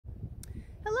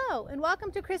Hello and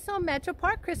welcome to Chrysosome Metro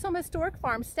Park, Chrysosome Historic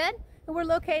Farmstead, and we're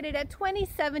located at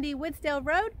 2070 Woodsdale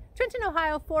Road, Trenton,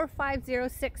 Ohio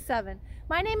 45067.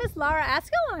 My name is Laura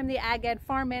Askell. I'm the Ag Ed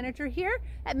Farm Manager here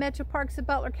at Metro Parks of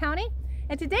Butler County,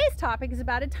 and today's topic is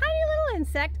about a tiny little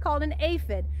insect called an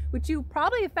aphid, which you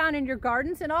probably have found in your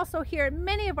gardens and also here at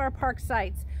many of our park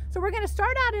sites. So we're going to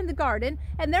start out in the garden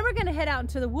and then we're going to head out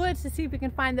into the woods to see if we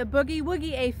can find the boogie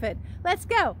woogie aphid. Let's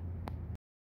go!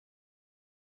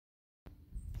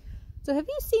 So have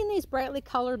you seen these brightly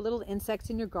colored little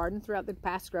insects in your garden throughout the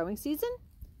past growing season?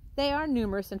 They are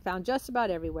numerous and found just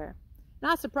about everywhere.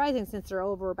 Not surprising since there are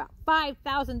over about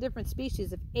 5,000 different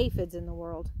species of aphids in the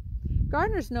world.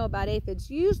 Gardeners know about aphids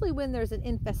usually when there's an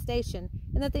infestation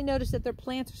and that they notice that their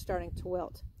plants are starting to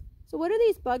wilt. So what are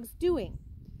these bugs doing?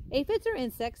 Aphids are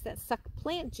insects that suck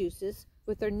plant juices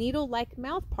with their needle-like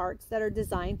mouth parts that are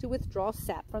designed to withdraw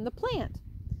sap from the plant.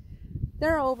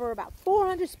 There are over about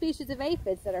 400 species of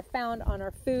aphids that are found on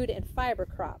our food and fiber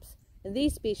crops, and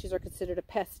these species are considered a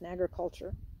pest in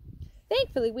agriculture.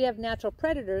 Thankfully, we have natural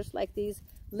predators like these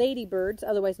ladybirds,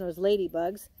 otherwise known as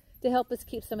ladybugs, to help us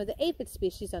keep some of the aphid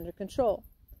species under control.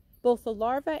 Both the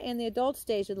larva and the adult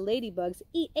stage of the ladybugs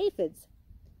eat aphids.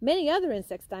 Many other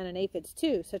insects dine on aphids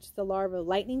too, such as the larvae of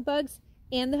lightning bugs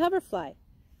and the hoverfly.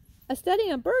 A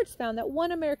study on birds found that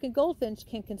one American goldfinch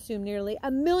can consume nearly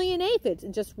 1 million aphids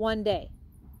in just one day.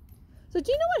 So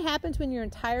do you know what happens when your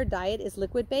entire diet is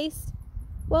liquid-based?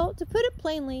 Well, to put it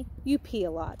plainly, you pee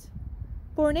a lot.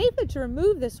 For an aphid to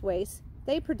remove this waste,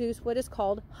 they produce what is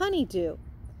called honeydew.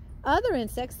 Other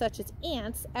insects, such as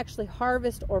ants, actually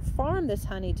harvest or farm this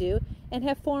honeydew and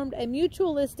have formed a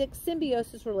mutualistic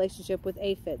symbiosis relationship with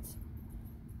aphids.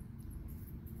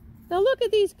 Now look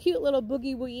at these cute little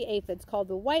boogie woogie aphids called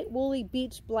the white woolly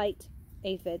beach blight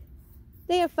aphid.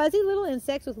 They have fuzzy little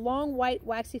insects with long white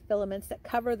waxy filaments that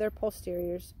cover their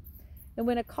posteriors. And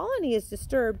when a colony is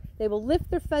disturbed, they will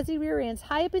lift their fuzzy rear ends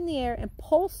high up in the air and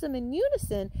pulse them in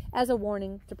unison as a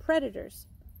warning to predators.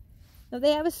 Now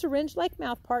they have a syringe-like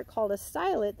mouth part called a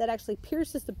stylet that actually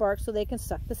pierces the bark so they can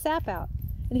suck the sap out.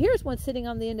 And here's one sitting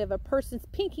on the end of a person's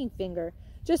pinky finger,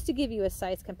 just to give you a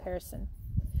size comparison.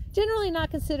 Generally not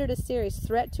considered a serious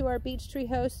threat to our beech tree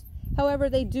hosts, however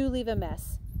they do leave a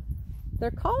mess.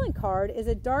 Their calling card is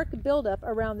a dark buildup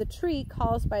around the tree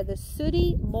caused by the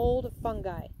sooty mold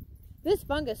fungi. This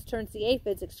fungus turns the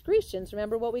aphid's excretions,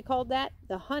 remember what we called that?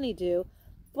 The honeydew,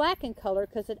 black in color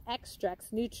because it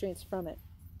extracts nutrients from it.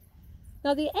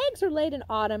 Now the eggs are laid in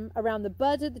autumn around the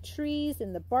buds of the trees,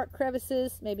 in the bark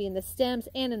crevices, maybe in the stems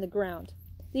and in the ground.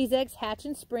 These eggs hatch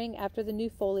in spring after the new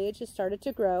foliage has started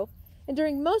to grow, and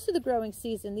during most of the growing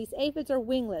season these aphids are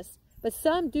wingless, but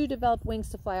some do develop wings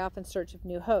to fly off in search of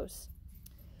new hosts.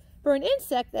 For an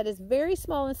insect that is very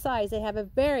small in size, they have a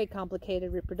very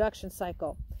complicated reproduction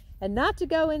cycle. And not to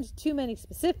go into too many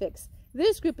specifics,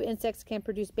 this group of insects can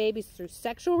produce babies through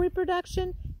sexual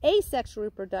reproduction, asexual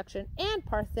reproduction, and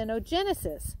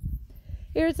parthenogenesis.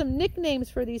 Here are some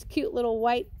nicknames for these cute little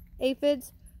white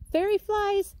aphids: fairy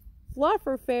flies,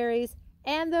 fluffer fairies,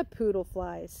 and the poodle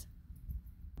flies.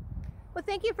 Well,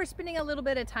 thank you for spending a little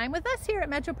bit of time with us here at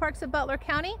Metro Parks of Butler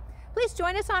County. Please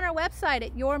join us on our website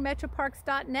at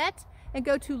yourmetroparks.net and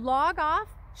go to log off,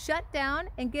 shut down,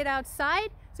 and get outside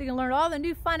so you can learn all the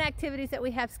new fun activities that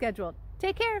we have scheduled.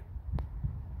 Take care.